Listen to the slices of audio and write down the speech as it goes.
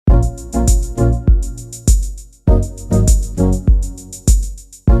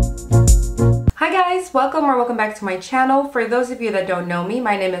guys, welcome back to my channel. For those of you that don't know me,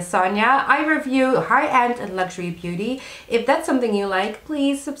 my name is Sonia. I review high-end and luxury beauty. If that's something you like,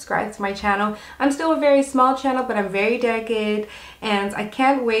 please subscribe to my channel. I'm still a very small channel, but I'm very dedicated and I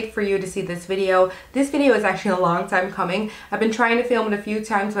can't wait for you to see this video. This video is actually a long time coming. I've been trying to film it a few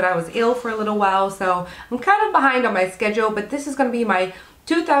times, but I was ill for a little while, so I'm kind of behind on my schedule, but this is going to be my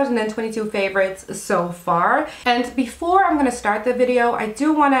 2022 favorites so far. And before I'm going to start the video, I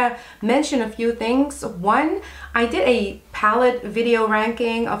do want to mention a few things. One, I did a palette video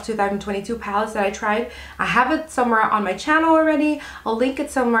ranking of 2022 palettes that I tried. I have it somewhere on my channel already. I'll link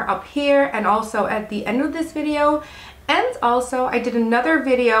it somewhere up here and also at the end of this video. And also I did another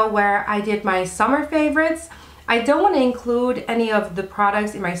video where I did my summer favorites. I don't want to include any of the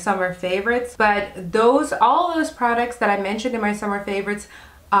products in my summer favorites, but all those products that I mentioned in my summer favorites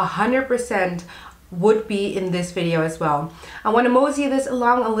 100% would be in this video as well. I want to mosey this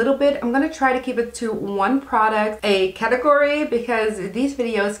along a little bit. I'm going to try to keep it to one product, a category, because these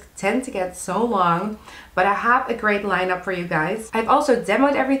videos tend to get so long, but I have a great lineup for you guys. I've also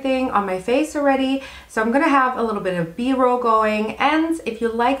demoed everything on my face already, so I'm going to have a little bit of B-roll going, and if you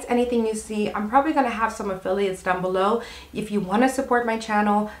liked anything you see, I'm probably going to have some affiliates down below. If you want to support my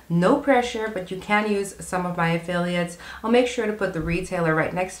channel, no pressure, but you can use some of my affiliates. I'll make sure to put the retailer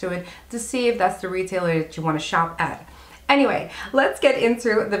right next to it to see if that's the retailer that you want to shop at. Anyway, let's get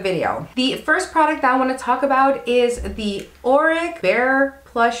into the video. The first product that I want to talk about is the Auric Bare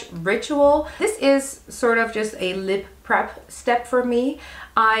Plush Ritual. This is sort of just a lip prep step for me.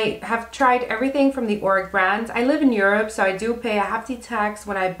 I have tried everything from the Auric brand. I live in Europe, so I do pay a hefty tax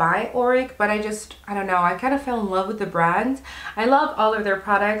when I buy Auric, but I don't know, I kind of fell in love with the brand. I love all of their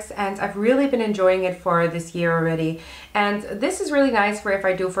products and I've really been enjoying it for this year already. And this is really nice for if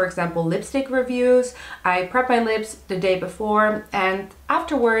I do, for example, lipstick reviews. I prep my lips the day before and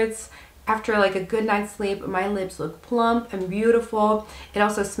afterwards, after like a good night's sleep, my lips look plump and beautiful. It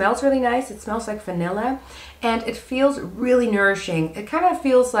also smells really nice. It smells like vanilla and it feels really nourishing. It kind of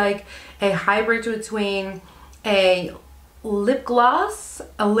feels like a hybrid between a lip gloss,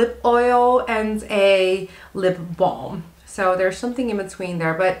 a lip oil, and a lip balm. So there's something in between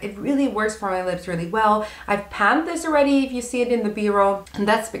there, but it really works for my lips really well. I've panned this already, if you see it in the B-roll, and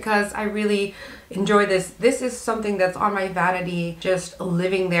that's because I really enjoy this. This is something that's on my vanity, just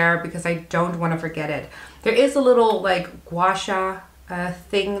living there because I don't want to forget it. There is a little like gua sha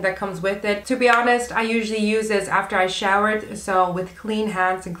thing that comes with it. To be honest, I usually use this after I showered, so with clean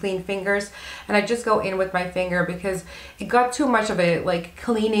hands and clean fingers, and I just go in with my finger because it got too much of a like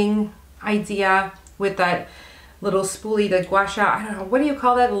cleaning idea with that little spoolie, the gua sha, I don't know, what do you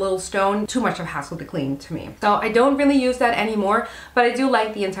call that, a little stone? Too much of a hassle to clean to me. So I don't really use that anymore, but I do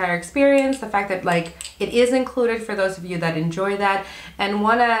like the entire experience, the fact that like it is included for those of you that enjoy that and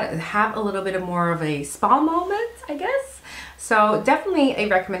want to have a little bit more of a spa moment, I guess. So definitely a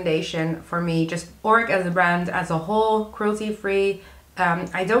recommendation for me, just Auric as a brand as a whole, cruelty-free.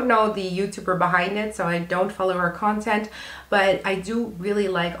 I don't know the YouTuber behind it, so I don't follow her content, but I do really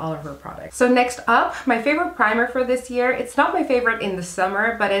like all of her products. So next up, my favorite primer for this year. It's not my favorite in the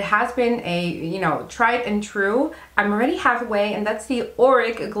summer, but it has been a, you know, tried and true. I'm already halfway, and that's the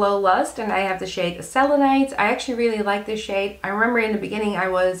Auric Glow Lust, and I have the shade Selenite. I actually really like this shade. I remember in the beginning I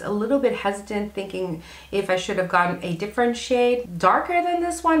was a little bit hesitant, thinking if I should have gotten a different shade darker than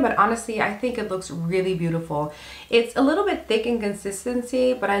this one, but honestly I think it looks really beautiful. It's a little bit thick in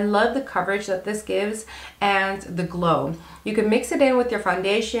consistency, but I love the coverage that this gives and the glow. You can mix it in with your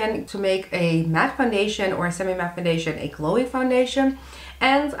foundation to make a matte foundation or a semi-matte foundation a glowy foundation,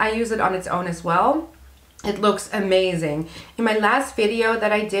 and I use it on its own as well. It looks amazing. In my last video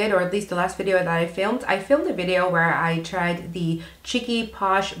that I did, or at least the last video that I filmed a video where I tried the Cheeky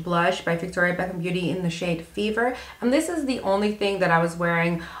Posh Blush by Victoria Beckham Beauty in the shade Fever. And this is the only thing that I was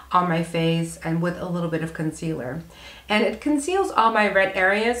wearing on my face and with a little bit of concealer. And it conceals all my red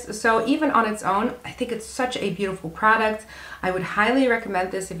areas, so even on its own, I think it's such a beautiful product. I would highly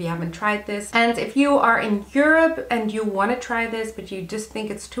recommend this if you haven't tried this. And if you are in Europe and you want to try this, but you just think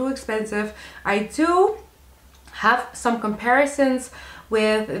it's too expensive, I do have some comparisons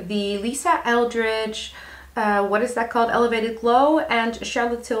with the Lisa Eldridge, what is that called, Elevated Glow, and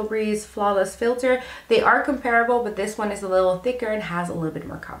Charlotte Tilbury's Flawless Filter. They are comparable, but this one is a little thicker and has a little bit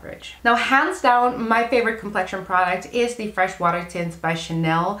more coverage. Now, hands down, my favorite complexion product is the Fresh Water Tint by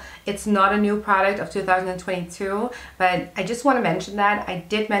Chanel. It's not a new product of 2022, but I just want to mention that. I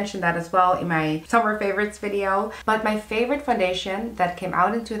did mention that as well in my summer favorites video. But my favorite foundation that came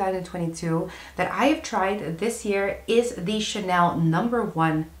out in 2022 that I have tried this year is the Chanel No.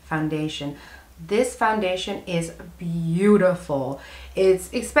 1 foundation. This foundation is beautiful.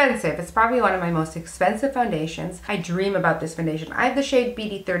 It's expensive. It's probably one of my most expensive foundations. I dream about this foundation. I have the shade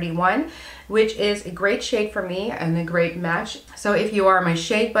BD31, which is a great shade for me and a great match. So if you are my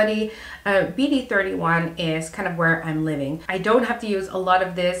shade buddy, BD31 is kind of where I'm living. I don't have to use a lot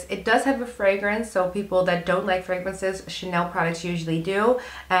of this. It does have a fragrance, so people that don't like fragrances, Chanel products usually do.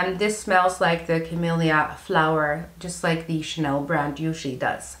 And this smells like the Camelia flower, just like the Chanel brand usually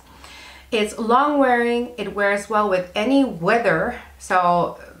does. It's long wearing, it wears well with any weather.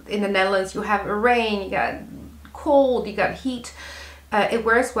 So in the Netherlands you have rain, you got cold, you got heat. It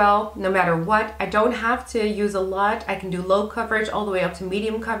wears well no matter what. I don't have to use a lot. I can do low coverage all the way up to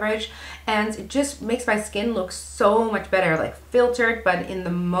medium coverage, and it just makes my skin look so much better, like filtered, but in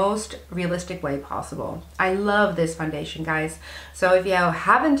the most realistic way possible. I love this foundation, guys. So if you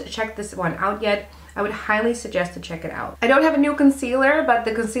haven't checked this one out yet, I would highly suggest to check it out. I don't have a new concealer, but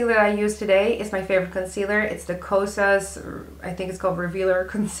the concealer I use today is my favorite concealer. It's the Kosas, I think it's called Revealer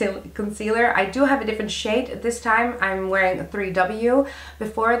Concealer. I do have a different shade this time. I'm wearing a 3W.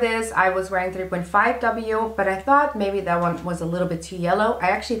 Before this, I was wearing 3.5W, but I thought maybe that one was a little bit too yellow.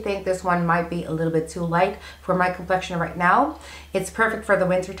 I actually think this one might be a little bit too light for my complexion right now. It's perfect for the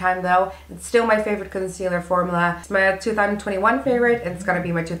winter time though. It's still my favorite concealer formula. It's my 2021 favorite, and it's gonna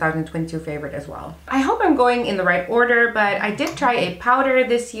be my 2022 favorite as well. I hope I'm going in the right order, but I did try a powder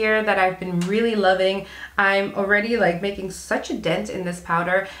this year that I've been really loving. I'm already like making such a dent in this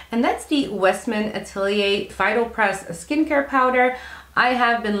powder, and that's the Westman Atelier Vital Press skincare powder. I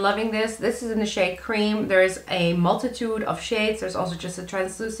have been loving this. This is in the shade Creme. There's a multitude of shades. There's also just a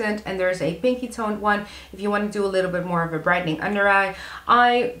translucent, and there's a pinky toned one if you want to do a little bit more of a brightening under eye.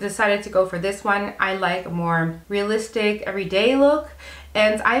 I decided to go for this one. I like a more realistic everyday look,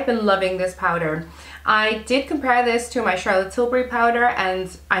 and I've been loving this powder. I did compare this to my Charlotte Tilbury powder,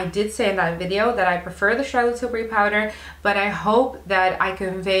 and I did say in that video that I prefer the Charlotte Tilbury powder, but I hope that I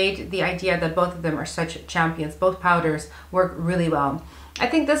conveyed the idea that both of them are such champions. Both powders work really well. I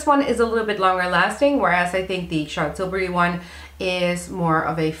think this one is a little bit longer lasting, whereas I think the Charlotte Tilbury one is more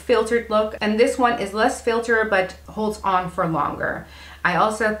of a filtered look, and this one is less filter but holds on for longer. I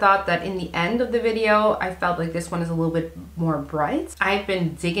also thought that in the end of the video, I felt like this one is a little bit more bright. I've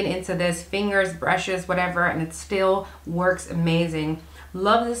been digging into this, fingers, brushes, whatever, and it still works amazing.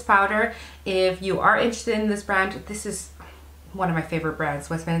 Love this powder. If you are interested in this brand, this is one of my favorite brands,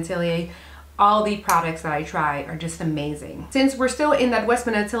 Westman Atelier. All the products that I try are just amazing. Since we're still in that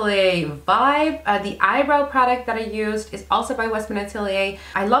Westman Atelier vibe, the eyebrow product that I used is also by Westman Atelier.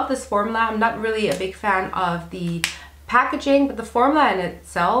 I love this formula. I'm not really a big fan of the packaging, but the formula in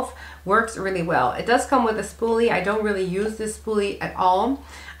itself works really well. It does come with a spoolie. I don't really use this spoolie at all.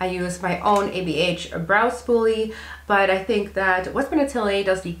 I use my own ABH brow spoolie, but I think that Westman Atelier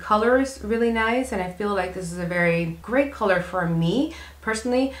does the colors really nice, and I feel like this is a very great color for me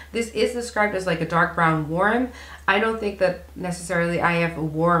personally. This is described as like a dark brown warm. I don't think that necessarily I have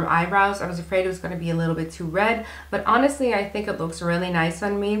warm eyebrows. I was afraid it was going to be a little bit too red, but honestly I think it looks really nice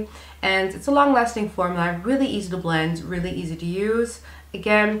on me, and it's a long-lasting formula, really easy to blend, really easy to use.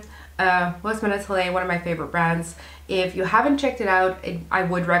 Again, Westman Atelier, one of my favorite brands. If you haven't checked it out, I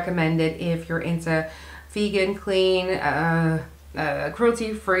would recommend it if you're into vegan, clean,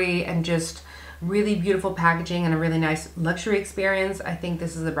 cruelty-free, and just really beautiful packaging and a really nice luxury experience. I think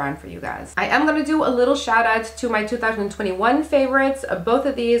this is the brand for you guys. I am going to do a little shout out to my 2021 favorites. Both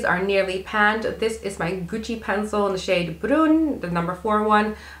of these are nearly panned. This is my Gucci pencil in the shade Brun, the number 4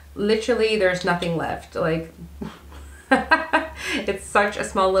 one. Literally there's nothing left. Like it's such a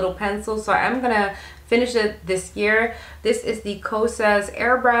small little pencil, so I'm gonna finish it this year. This is the Kosas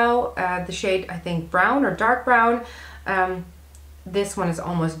Airbrow, the shade I think brown or dark brown. This one is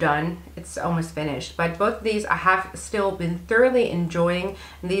almost done. It's almost finished, but both of these I have still been thoroughly enjoying.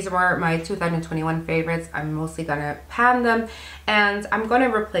 These were my 2021 favorites. I'm mostly gonna pan them, and I'm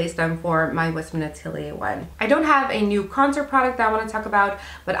gonna replace them for my Westman Atelier one. I don't have a new contour product that I want to talk about,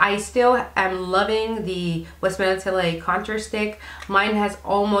 but I still am loving the Westman Atelier contour stick. Mine has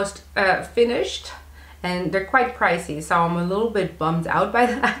almost finished, and they're quite pricey, so I'm a little bit bummed out by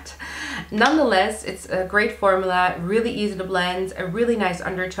that. Nonetheless, it's a great formula, really easy to blend, a really nice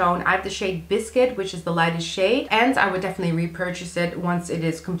undertone. I have the shade Biscuit, which is the lightest shade, and I would definitely repurchase it once it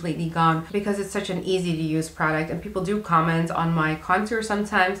is completely gone because it's such an easy to use product. And people do comment on my contour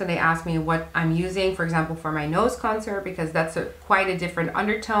sometimes, and they ask me what I'm using, for example, for my nose contour, because that's quite a different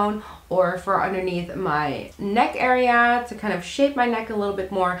undertone, or for underneath my neck area to kind of shape my neck a little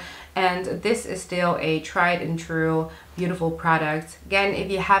bit more. And this is still a tried and true beautiful product. Again, if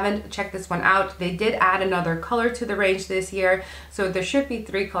you haven't checked this one out, they did add another color to the range this year. So there should be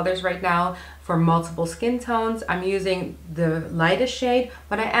 3 colors right now for multiple skin tones. I'm using the lightest shade,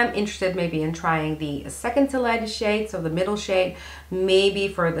 but I am interested maybe in trying the second to lightest shade, so the middle shade, maybe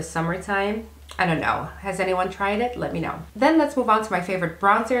for the summertime. I don't know. Has anyone tried it? Let me know. Then let's move on to my favorite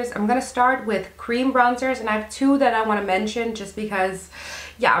bronzers. I'm gonna start with cream bronzers, and I have 2 that I want to mention just because,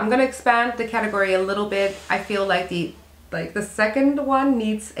 yeah, I'm gonna expand the category a little bit. I feel like the second one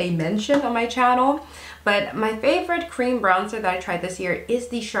needs a mention on my channel. But my favorite cream bronzer that I tried this year is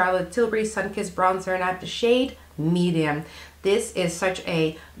the Charlotte Tilbury Sunkissed bronzer, and I have the shade medium. This is such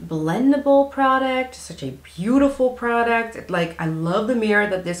a blendable product, such a beautiful product. Like, I love the mirror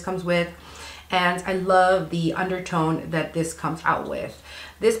that this comes with, and I love the undertone that this comes out with.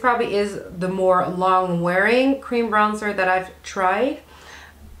 This probably is the more long wearing cream bronzer that I've tried,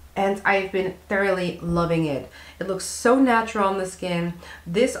 and I've been thoroughly loving it. It looks so natural on the skin.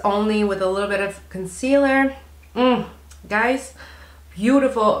 This only with a little bit of concealer. Guys,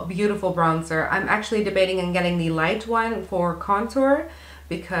 beautiful, beautiful bronzer. I'm actually debating on getting the light one for contour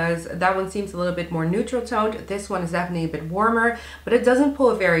because that one seems a little bit more neutral toned. This one is definitely a bit warmer, but it doesn't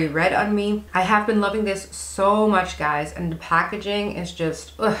pull very red on me. I have been loving this so much, guys, and the packaging is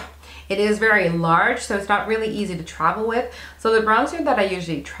just, it is very large, so it's not really easy to travel with. So the bronzer that I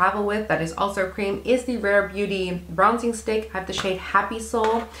usually travel with that is also cream is the Rare Beauty bronzing stick. I have the shade Happy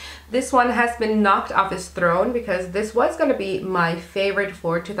Soul. This one has been knocked off its throne because this was going to be my favorite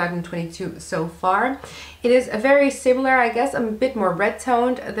for 2022 so far. It is a very similar, I guess, a bit more red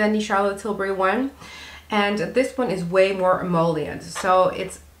toned than the Charlotte Tilbury one. And this one is way more emollient. So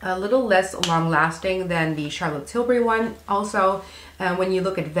it's a little less long lasting than the Charlotte Tilbury one. Also, when you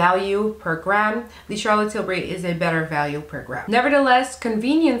look at value per gram, the Charlotte Tilbury is a better value per gram. Nevertheless,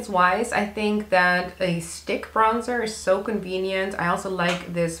 convenience wise, I think that a stick bronzer is so convenient. I also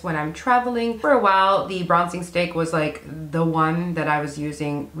like this when I'm traveling. For a while, the bronzing stick was like the one that I was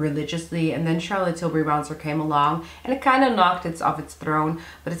using religiously, and then Charlotte Tilbury bronzer came along and it kind of knocked it off its throne,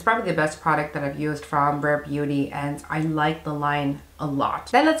 but it's probably the best product that I've used from Rare Beauty, and I like the line a lot.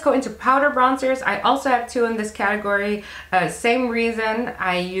 Then let's go into powder bronzers. I also have 2 in this category. Same reason,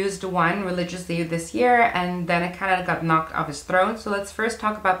 I used one religiously this year and then it kind of got knocked off its throne. So let's first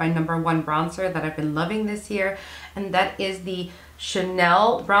talk about my #1 bronzer that I've been loving this year, and that is the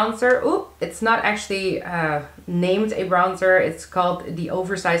Chanel bronzer. Oop, it's not actually named a bronzer. It's called the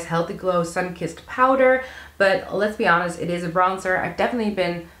Oversize Healthy Glow Sun-Kissed Powder, but let's be honest, it is a bronzer. I've definitely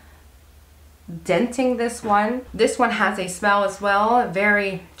been denting this one. This one has a smell as well, a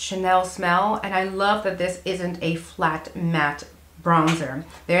very Chanel smell, and I love that this isn't a flat matte bronzer.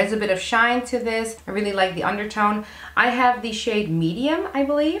 There is a bit of shine to this. I really like the undertone. I have the shade medium, I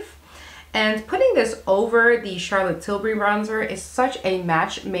believe, and putting this over the Charlotte Tilbury bronzer is such a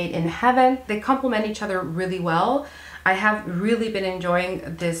match made in heaven. They complement each other really well. I have really been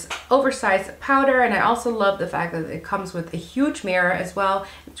enjoying this oversized powder, and I also love the fact that it comes with a huge mirror as well.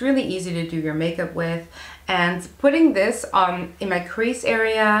 It's really easy to do your makeup with, and putting this on in my crease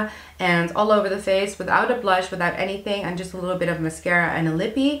area and all over the face without a blush, without anything, and just a little bit of mascara and a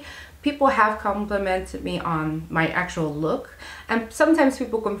lippy. People have complimented me on my actual look, and sometimes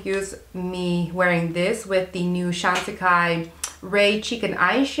people confuse me wearing this with the new Chantecaille Ray Cheek and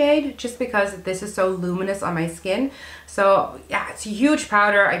Eye shade, just because this is so luminous on my skin. So yeah, it's a huge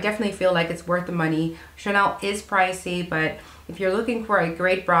powder. I definitely feel like it's worth the money. Chanel is pricey, but if you're looking for a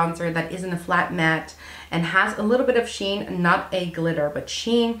great bronzer that isn't a flat matte and has a little bit of sheen, not a glitter, but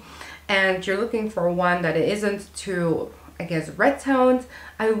sheen, and you're looking for one that isn't too, I guess, red toned,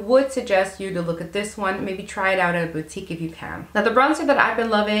 I would suggest you to look at this one. Maybe try it out at a boutique if you can. Now the bronzer that I've been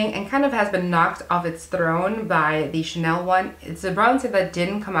loving and kind of has been knocked off its throne by the Chanel one, it's a bronzer that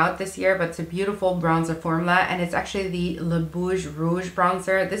didn't come out this year, but it's a beautiful bronzer formula, and it's actually the Le Bouge Rouge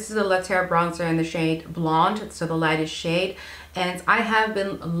bronzer. This is a La Terre bronzer in the shade Blonde, so the lightest shade. And I have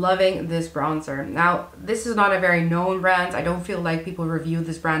been loving this bronzer. Now, this is not a very known brand. I don't feel like people review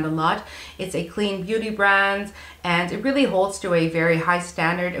this brand a lot. It's a clean beauty brand, and it really holds to a very high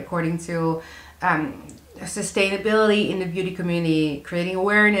standard according to sustainability in the beauty community, creating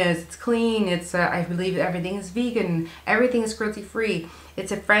awareness. It's clean. It's I believe everything is vegan. Everything is cruelty free.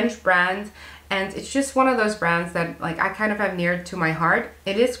 It's a French brand, and it's just one of those brands that like I kind of have near to my heart.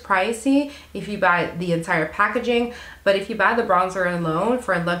 It is pricey if you buy the entire packaging, but if you buy the bronzer alone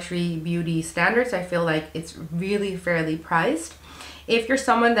for luxury beauty standards, I feel like it's really fairly priced. If you're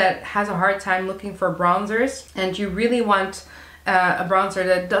someone that has a hard time looking for bronzers and you really want a bronzer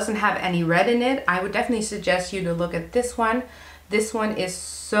that doesn't have any red in it, I would definitely suggest you to look at this one. This one is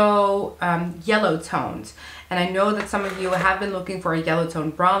so yellow toned. And I know that some of you have been looking for a yellow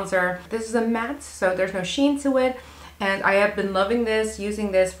tone bronzer. This is a matte, so there's no sheen to it. And I have been loving this,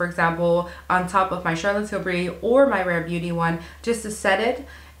 using this, for example, on top of my Charlotte Tilbury or my Rare Beauty one, just to set it.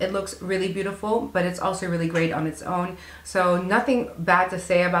 It looks really beautiful, but it's also really great on its own. So nothing bad to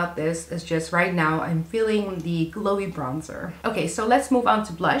say about this. It's just right now I'm feeling the glowy bronzer. Okay, so let's move on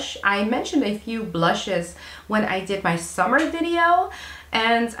to blush. I mentioned a few blushes when I did my summer video,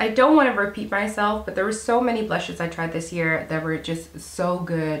 and I don't want to repeat myself, but there were so many blushes I tried this year that were just so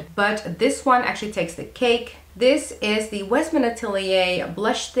good. But this one actually takes the cake. This is the Westman Atelier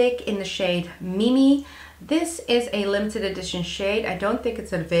Blush Stick in the shade Mimi. This is a limited edition shade. I don't think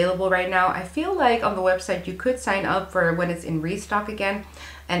it's available right now. I feel like on the website you could sign up for when it's in restock again.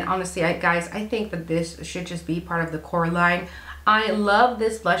 And honestly, guys, I think that this should just be part of the core line. I love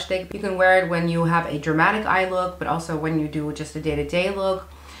this blush stick. You can wear it when you have a dramatic eye look, but also when you do just a day-to-day look.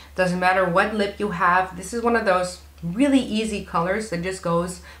 Doesn't matter what lip you have. This is one of those really easy colors that just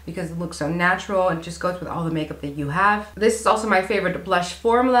goes because it looks so natural and just goes with all the makeup that you have. This is also my favorite blush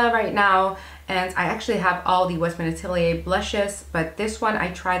formula right now, and I actually have all the Westman Atelier blushes, but this one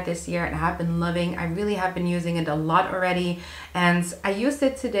I tried this year and I have been loving. I really have been using it a lot already, and I used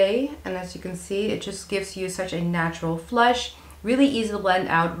it today, and as you can see, it just gives you such a natural flush. Really easy to blend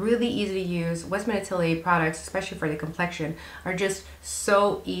out, really easy to use. Westman Atelier products, especially for the complexion, are just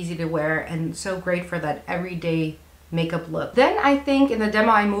so easy to wear and so great for that everyday makeup look. Then I think in the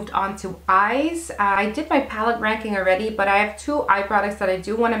demo I moved on to eyes. I did my palette ranking already, but I have two eye products that I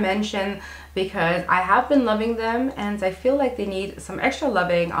do want to mention because I have been loving them and I feel like they need some extra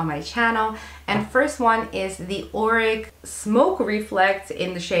loving on my channel. And first one is the Auric Smoke Reflect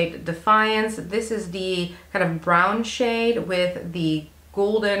in the shade Defiance. This is the kind of brown shade with the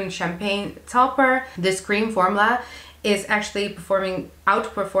golden champagne topper. This cream formula is actually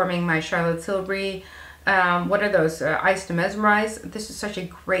outperforming my Charlotte Tilbury. What are those? Eyes to Mesmerize. This is such a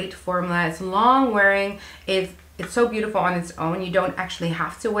great formula. It's long wearing. It's so beautiful on its own. You don't actually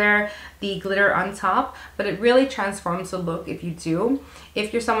have to wear the glitter on top, but it really transforms the look if you do.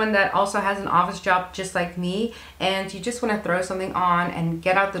 If you're someone that also has an office job just like me and you just want to throw something on and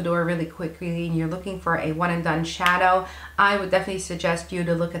get out the door really quickly and you're looking for a one and done shadow, I would definitely suggest you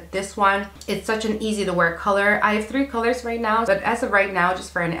to look at this one. It's such an easy to wear color. I have 3 colors right now, but as of right now,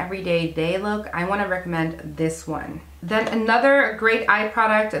 just for an everyday day look, I want to recommend this one. Then another great eye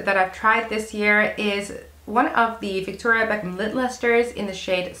product that I've tried this year is one of the Victoria Beckham lid lusters in the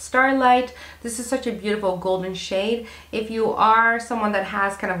shade Starlight. This is such a beautiful golden shade. If you are someone that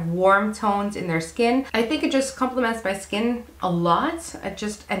has kind of warm tones in their skin, I think it just complements my skin a lot. It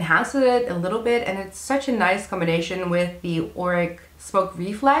just enhances it a little bit, and it's such a nice combination with the Auric Smoke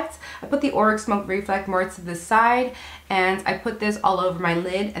Reflect. I put the Auric Smoke Reflect more to the side, and I put this all over my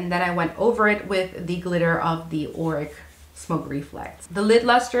lid, and then I went over it with the glitter of the Auric Smoke Reflect. The lid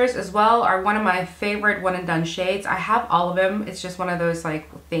lusters as well are one of my favorite one and done shades. I have all of them. It's just one of those like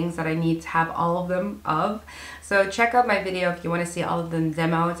things that I need to have all of them of. So check out my video if you want to see all of them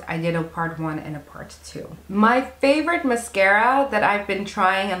demoed. I did a part 1 and a part 2. My favorite mascara that I've been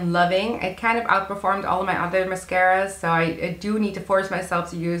trying and loving, it kind of outperformed all of my other mascaras, so I do need to force myself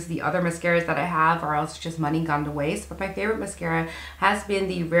to use the other mascaras that I have, or else it's just money gone to waste. But my favorite mascara has been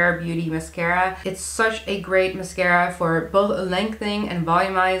the Rare Beauty mascara. It's such a great mascara for both lengthening and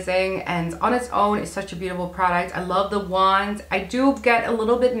volumizing, and on its own it's such a beautiful product. I love the wand. I do get a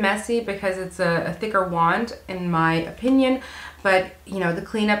little bit messy because it's a thicker wand in my opinion, but you know, the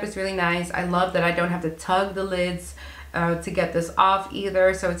cleanup is really nice. I love that I don't have to tug the lids to get this off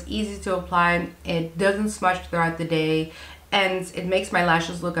either, so it's easy to apply. It doesn't smudge throughout the day, and it makes my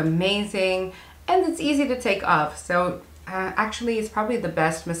lashes look amazing, and it's easy to take off. So actually it's probably the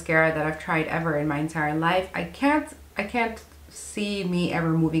best mascara that I've tried ever in my entire life. I can't see me ever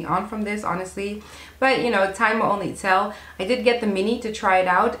moving on from this, honestly, but you know, time will only tell. I did get the mini to try it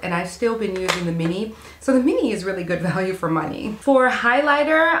out, and I've still been using the mini, so the mini is really good value for money. For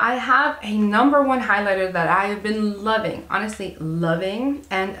highlighter, I have a #1 highlighter that I've been loving, honestly loving,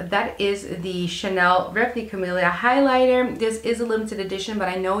 and that is the Chanel Reve Camelia highlighter. This is a limited edition, but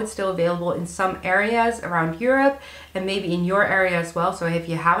I know it's still available in some areas around Europe and maybe in your area as well. So if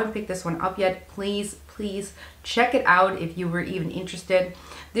you haven't picked this one up yet, please check it out if you were even interested.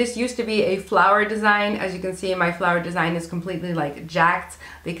 This used to be a flower design. As you can see, my flower design is completely like jacked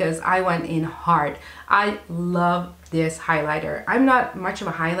because I went in hard. I love this highlighter. I'm not much of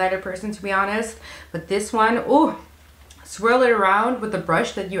a highlighter person, to be honest, but this one, oh, swirl it around with the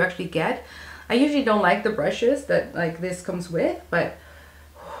brush that you actually get. I usually don't like the brushes that like this comes with, but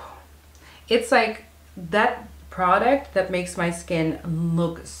it's like that product that makes my skin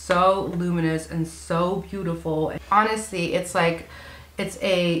look so luminous and so beautiful. Honestly, it's like,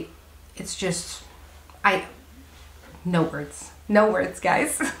 it's just, no words. No words,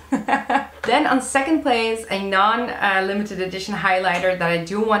 guys. Then on second place, a non-limited edition highlighter that I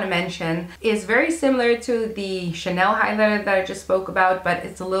do want to mention is very similar to the Chanel highlighter that I just spoke about, but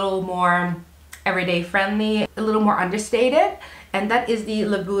it's a little more everyday friendly, a little more understated. And that is the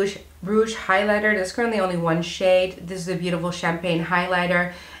Le Rouge highlighter. There's currently only one shade. This is a beautiful champagne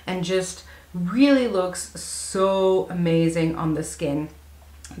highlighter and just really looks so amazing on the skin.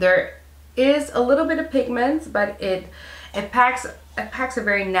 There is a little bit of pigment, but it packs a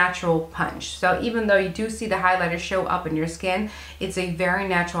very natural punch. So even though you do see the highlighter show up in your skin, it's a very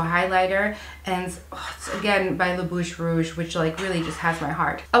natural highlighter, and it's again by Le Rouge, which like really just has my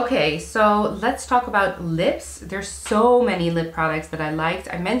heart. Okay, so let's talk about lips. There's so many lip products that I liked.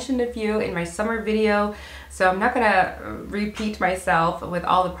 I mentioned a few in my summer video, so I'm not gonna repeat myself with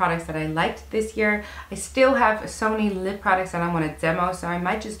all the products that I liked this year. I still have so many lip products that I want to demo, so I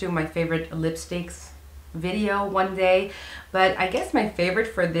might just do my favorite lipsticks video one day. But I guess my favorite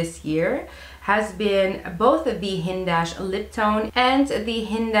for this year has been both the Hindash Lip Tone and the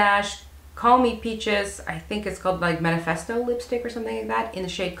Hindash Call Me Peaches. I think it's called like Manifesto lipstick or something like that, in the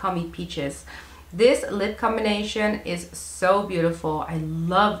shade Call Me Peaches. This lip combination is so beautiful. I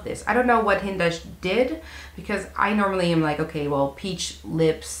love this. I don't know what Hindash did, because I normally am like, okay, well, peach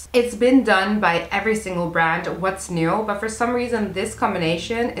lips. It's been done by every single brand, what's new? But for some reason, this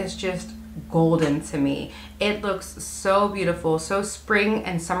combination is just golden to me. It looks so beautiful, so spring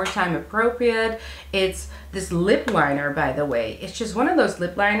and summertime appropriate. It's this lip liner, by the way. It's just one of those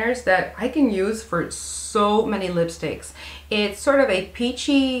lip liners that I can use for so many lipsticks. It's sort of a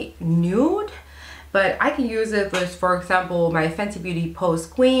peachy nude, but I can use it with, for example, my Fenty Beauty Pose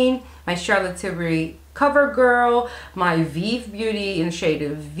Queen, my Charlotte Tilbury Cover Girl, my Vive Beauty in the shade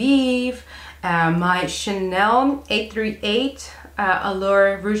of Vive, my Chanel 838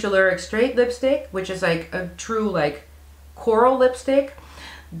 Allure Rouge Allure Straight lipstick, which is like a true like coral lipstick.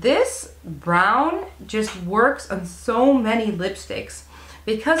 This brown just works on so many lipsticks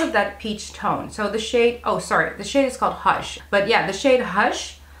because of that peach tone. So the shade, oh sorry, the shade is called Hush. But yeah, the shade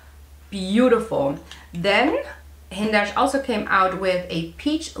Hush, beautiful. Then Hindash also came out with a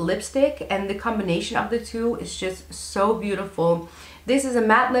peach lipstick, and the combination of the two is just so beautiful. This is a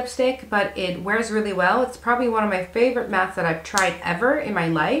matte lipstick, but it wears really well. It's probably one of my favorite mattes that I've tried ever in my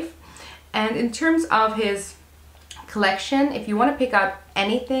life. And in terms of his collection, if you want to pick out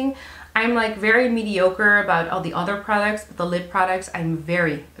anything, I'm like very mediocre about all the other products, but the lip products I'm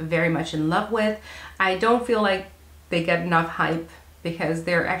very, very much in love with. I don't feel like they get enough hype because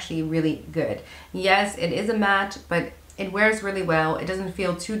they're actually really good. Yes, it is a matte, but it wears really well. It doesn't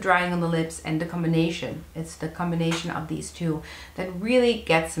feel too drying on the lips, and the combination, it's the combination of these two that really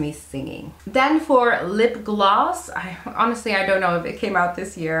gets me singing. Then for lip gloss, honestly, I don't know if it came out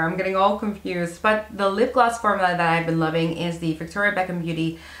this year. I'm getting all confused, but the lip gloss formula that I've been loving is the Victoria Beckham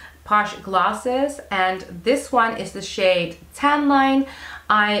Beauty Posh Glosses, and this one is the shade Tan Line.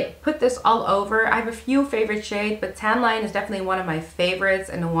 I put this all over. I have a few favorite shades, but Tan Line is definitely one of my favorites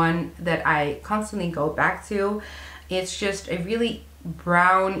and the one that I constantly go back to. It's just a really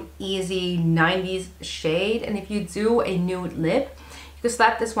brown, easy 90s shade, and if you do a nude lip, you can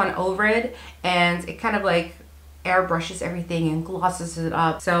slap this one over it and it kind of like airbrushes everything and glosses it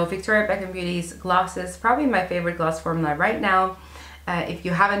up. So Victoria Beckham Beauty's glosses, probably my favorite gloss formula right now. If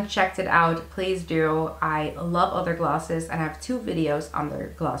you haven't checked it out, please do. I love other glosses and I have 2 videos on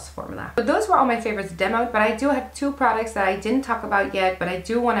their gloss formula. But those were all my favorites demoed, but I do have 2 products that I didn't talk about yet, but I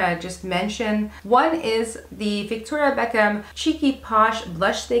do want to just mention. One is the Victoria Beckham Cheeky Posh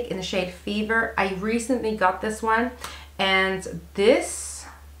Blush Stick in the shade Fever. I recently got this one, and this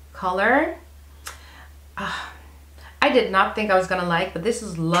color, I did not think I was gonna like, but this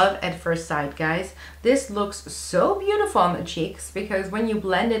is love at first sight, guys. This looks so beautiful on the cheeks because when you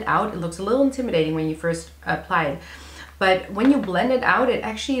blend it out, it looks a little intimidating when you first apply it. But when you blend it out, it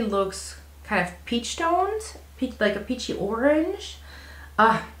actually looks kind of peach toned, like a peachy orange.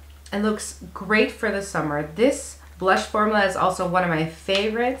 It looks great for the summer. This blush formula is also one of my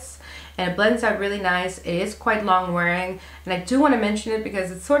favorites, and it blends out really nice. It is quite long wearing, and I do want to mention it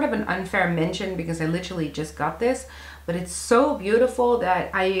because it's sort of an unfair mention because I literally just got this, but it's so beautiful that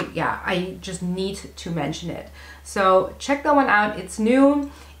I just need to mention it. So check that one out. It's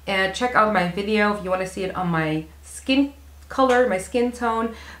new, and check out my video if you want to see it on my skin color, my skin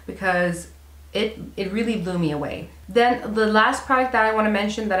tone, because it really blew me away. Then the last product that I want to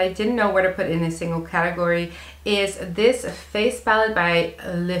mention that I didn't know where to put in a single category is this face palette by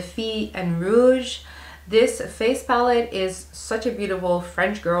Le Fille and Rouge. This face palette is such a beautiful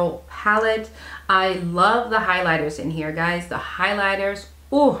French girl palette. I love the highlighters in here, guys. The highlighters,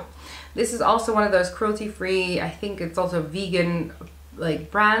 oh, this is also one of those cruelty-free, I think it's also vegan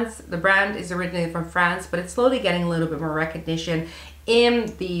like brands. The brand is originally from France, but it's slowly getting a little bit more recognition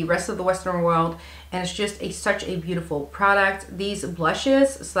in the rest of the Western world, and it's just such a beautiful product. These blushes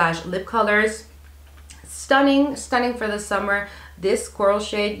slash lip colors, stunning for the summer. This coral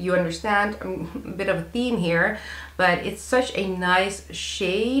shade, you understand, a bit of a theme here, but it's such a nice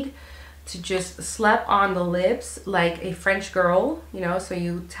shade to just slap on the lips like a French girl, you know, so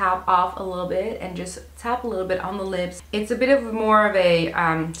you tap off a little bit and just tap a little bit on the lips. It's a bit of more of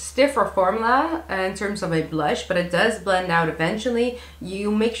a stiffer formula in terms of a blush, but it does blend out eventually.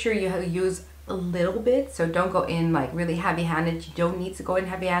 You make sure you use a little bit, so don't go in like really heavy-handed. You don't need to go in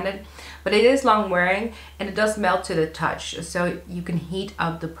heavy-handed, but it is long wearing and it does melt to the touch, so you can heat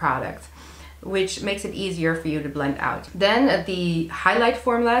up the product, which makes it easier for you to blend out. Then the highlight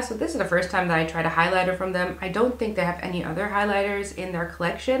formula. So this is the first time that I tried a highlighter from them. I don't think they have any other highlighters in their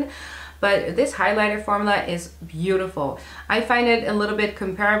collection, but this highlighter formula is beautiful. I find it a little bit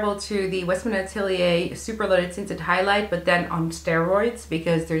comparable to the Westman Atelier Super Loaded Tinted Highlight, but then on steroids,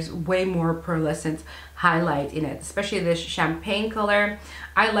 because there's way more pearlescent highlight in it, especially this champagne color.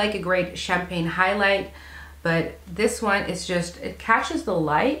 I like a great champagne highlight, but this one is just, it catches the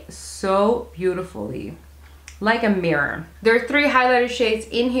light so beautifully, like a mirror. There are 3 highlighter shades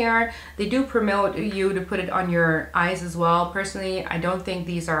in here. They do promote you to put it on your eyes as well. Personally, I don't think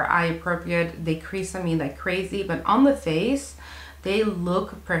these are eye appropriate. They crease on me like crazy, but on the face, they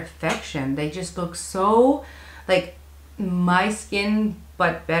look perfection. They just look so like my skin,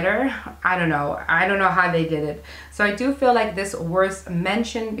 but better. I don't know how they did it. So I do feel like this worth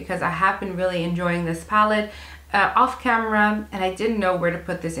mention because I have been really enjoying this palette off camera, and I didn't know where to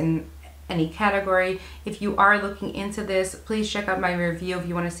put this in any category. If you are looking into this, please check out my review if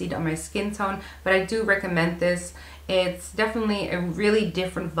you want to see it on my skin tone, but I do recommend this. It's definitely a really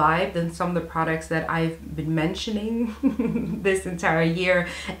different vibe than some of the products that I've been mentioning this entire year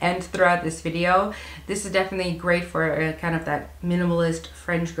and throughout this video. This is definitely great for kind of that minimalist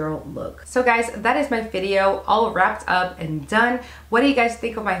French girl look. So guys, that is my video all wrapped up and done. What do you guys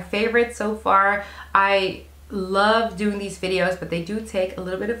think of my favorites so far? I love doing these videos, but they do take a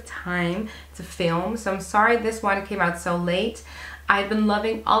little bit of time to film, so I'm sorry this one came out so late. I've been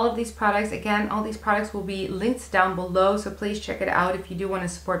loving all of these products. Again, all these products will be linked down below, so please check it out if you do want to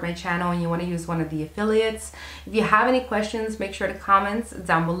support my channel and you want to use one of the affiliates. If you have any questions, make sure to comment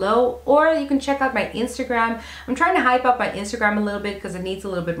down below, or you can check out my Instagram. I'm trying to hype up my Instagram a little bit because it needs a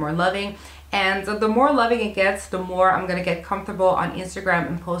little bit more loving. And the more loving it gets, the more I'm gonna get comfortable on Instagram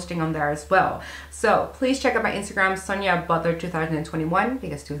and posting on there as well. So please check out my Instagram, Sonia Butler 2021,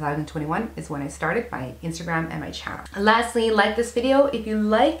 because 2021 is when I started my Instagram and my channel. Lastly, like this video if you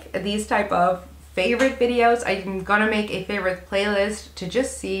like these type of favorite videos. I'm gonna make a favorite playlist to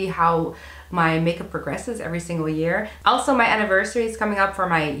just see how my makeup progresses every single year. Also, my anniversary is coming up for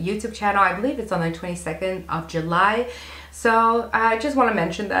my YouTube channel. I believe it's on the 22nd of July. So I just want to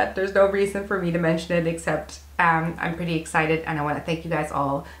mention that. There's no reason for me to mention it except I'm pretty excited, and I want to thank you guys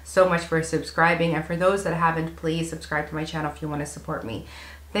all so much for subscribing. And for those that haven't, please subscribe to my channel if you want to support me.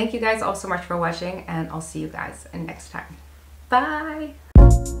 Thank you guys all so much for watching, and I'll see you guys next time. Bye!